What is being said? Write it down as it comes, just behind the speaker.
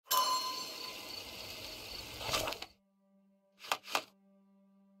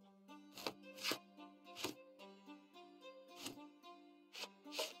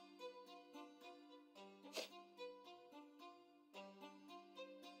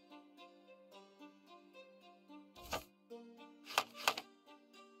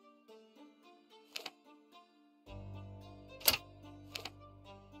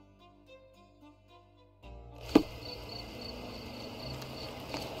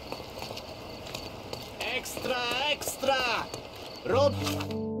Extra, extra!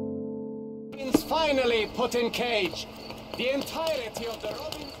 Robin's finally put in cage. The entirety of the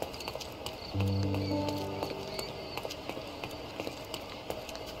Robin...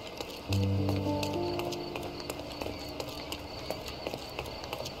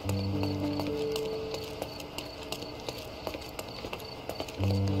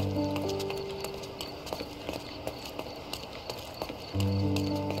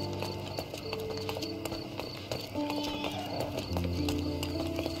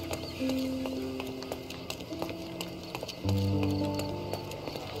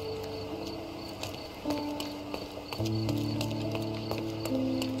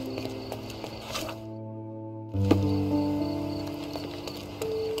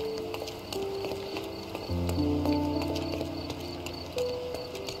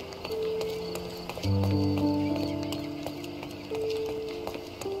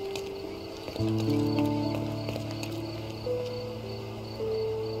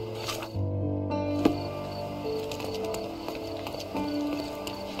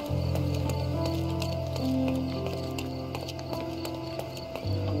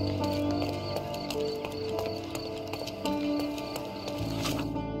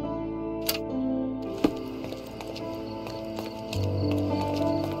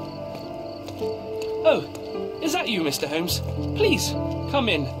 Oh, is that you, Mr. Holmes? Please, come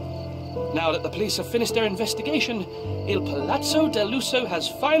in. Now that the police have finished their investigation, Il Palazzo dell'Uso has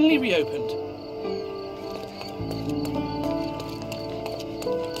finally reopened.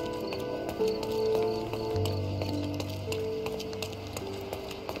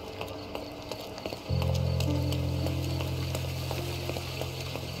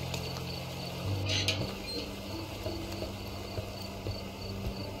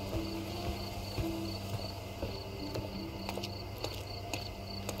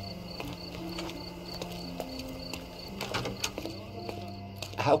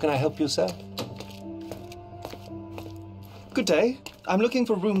 How can I help you, sir? Good day. I'm looking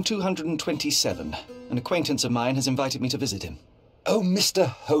for room 227. An acquaintance of mine has invited me to visit him. Oh, Mr.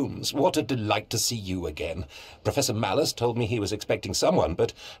 Holmes, what a delight to see you again. Professor Malice told me he was expecting someone,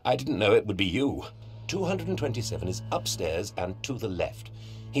 but I didn't know it would be you. 227 is upstairs and to the left.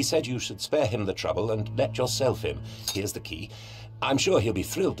 He said you should spare him the trouble and let yourself in. Here's the key. I'm sure he'll be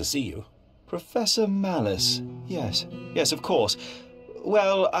thrilled to see you. Professor Malice. Yes. Yes, of course.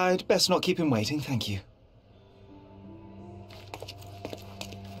 Well, I'd best not keep him waiting, thank you.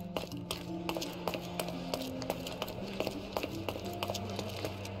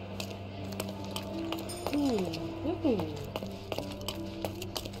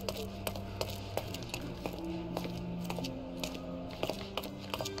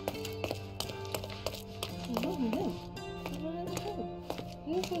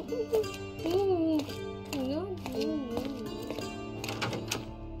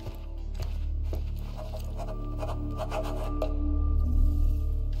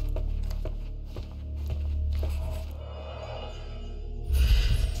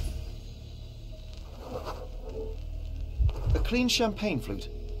 Clean champagne flute.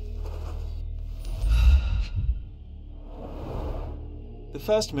 The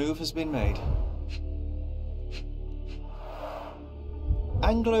first move has been made.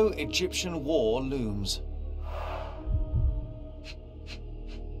 Anglo-Egyptian war looms.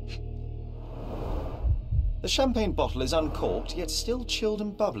 The champagne bottle is uncorked, yet still chilled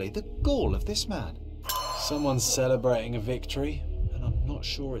and bubbly. The gall of this man. Someone's celebrating a victory, and I'm not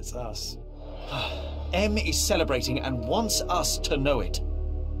sure it's us. M is celebrating and wants us to know it.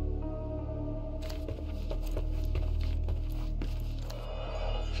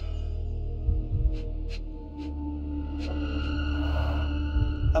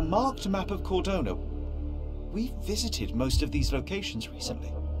 A marked map of Cordona. We've visited most of these locations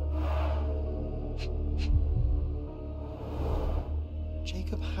recently.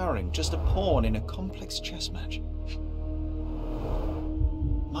 Jacob Haring, just a pawn in a complex chess match.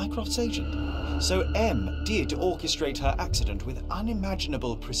 Mycroft's agent. So M did orchestrate her accident with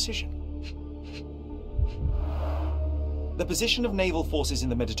unimaginable precision. The position of naval forces in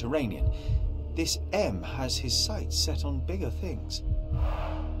the Mediterranean. This M has his sights set on bigger things.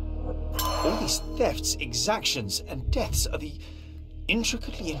 All these thefts, exactions, and deaths are the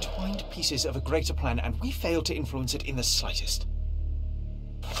intricately entwined pieces of a greater plan, and we fail to influence it in the slightest.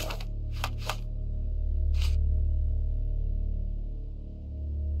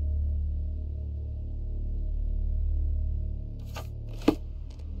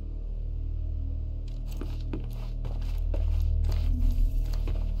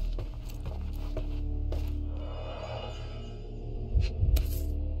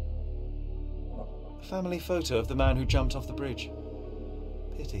 family photo of the man who jumped off the bridge.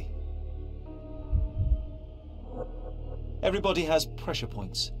 Pity. Everybody has pressure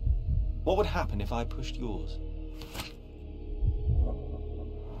points. What would happen if I pushed yours?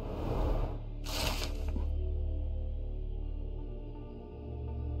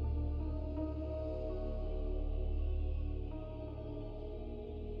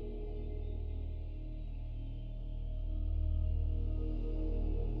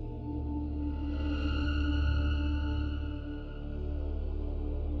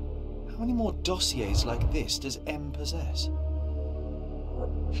 How many more dossiers like this does M possess?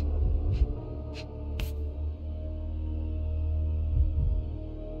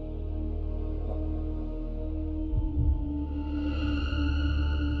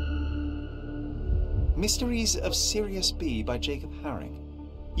 Mysteries of Sirius B by Jacob Haring.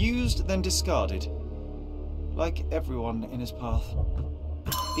 Used, then discarded. Like everyone in his path.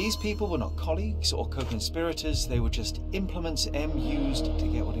 These people were not colleagues or co-conspirators, they were just implements M used to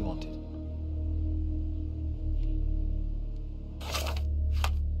get what he wanted.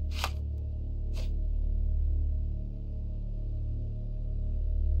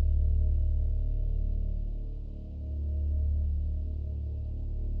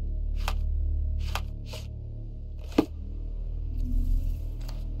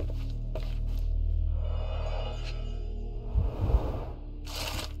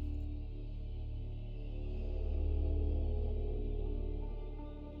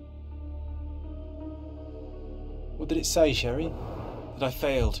 What did it say, Sherry? That I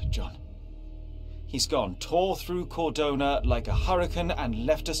failed, John. He's gone, tore through Cordona like a hurricane and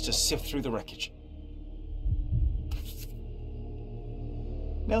left us to sift through the wreckage.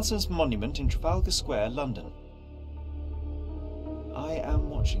 Nelson's monument in Trafalgar Square, London. I am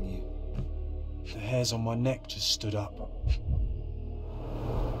watching you. The hairs on my neck just stood up.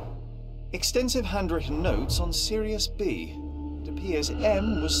 Extensive handwritten notes on Sirius B. It appears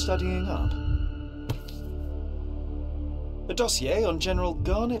M was studying up. A dossier on General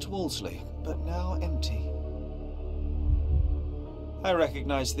Garnet Wolseley, but now empty. I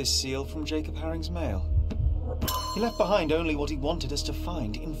recognize this seal from Jacob Haring's mail. He left behind only what he wanted us to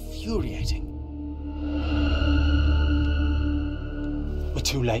find. Infuriating. We're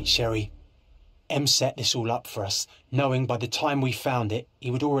too late, Sherry. M set this all up for us, knowing by the time we found it,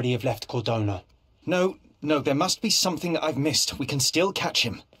 he would already have left Cordona. No, there must be something I've missed. We can still catch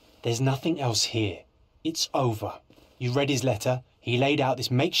him. There's nothing else here. It's over. You read his letter. He laid out this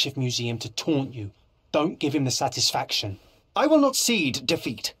makeshift museum to taunt you. Don't give him the satisfaction. I will not cede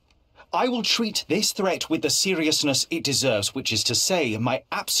defeat. I will treat this threat with the seriousness it deserves, which is to say, my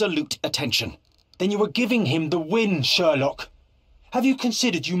absolute attention. Then you are giving him the win, Sherlock. Have you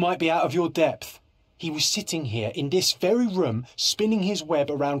considered you might be out of your depth? He was sitting here in this very room, spinning his web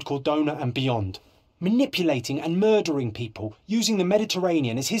around Cordona and beyond, manipulating and murdering people, using the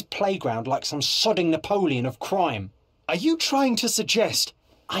Mediterranean as his playground like some sodding Napoleon of crime. Are you trying to suggest?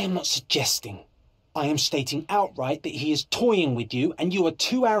 I am not suggesting. I am stating outright that he is toying with you and you are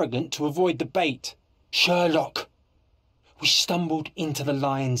too arrogant to avoid the bait. Sherlock, we stumbled into the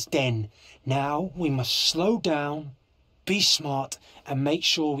lion's den. Now we must slow down, be smart, and make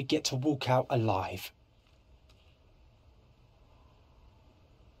sure we get to walk out alive.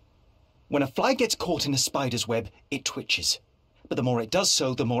 When a fly gets caught in a spider's web, it twitches. But the more it does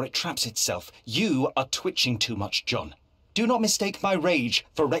so, the more it traps itself. You are twitching too much, John. Do not mistake my rage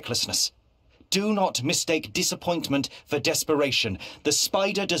for recklessness. Do not mistake disappointment for desperation. The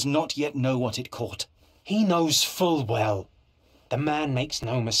spider does not yet know what it caught. He knows full well. The man makes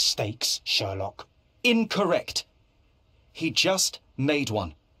no mistakes, Sherlock. Incorrect. He just made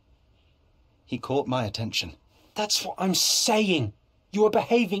one. He caught my attention. That's what I'm saying. You are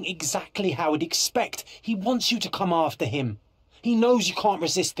behaving exactly how I'd expect. He wants you to come after him. He knows you can't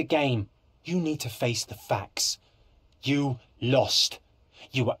resist the game. You need to face the facts. You lost.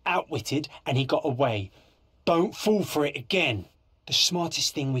 You were outwitted and he got away. Don't fall for it again. The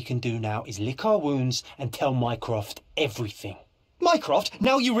smartest thing we can do now is lick our wounds and tell Mycroft everything. Mycroft,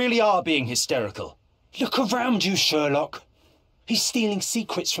 now you really are being hysterical. Look around you, Sherlock. He's stealing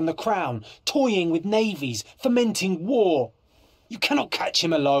secrets from the Crown, toying with navies, fomenting war. You cannot catch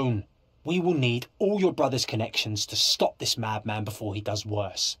him alone. We will need all your brother's connections to stop this madman before he does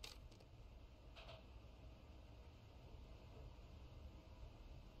worse.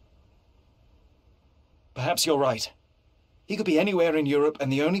 Perhaps you're right. He could be anywhere in Europe,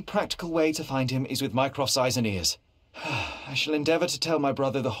 and the only practical way to find him is with Mycroft's eyes and ears. I shall endeavour to tell my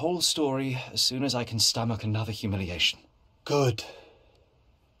brother the whole story as soon as I can stomach another humiliation. Good.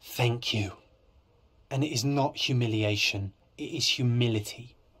 Thank you. And it is not humiliation, it is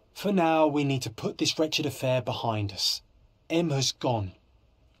humility. For now, we need to put this wretched affair behind us. M has gone.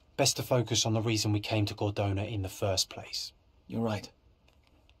 Best to focus on the reason we came to Cordona in the first place. You're right.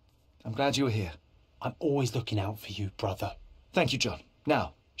 I'm glad you were here. I'm always looking out for you, brother. Thank you, John.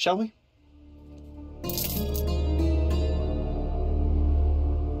 Now, shall we?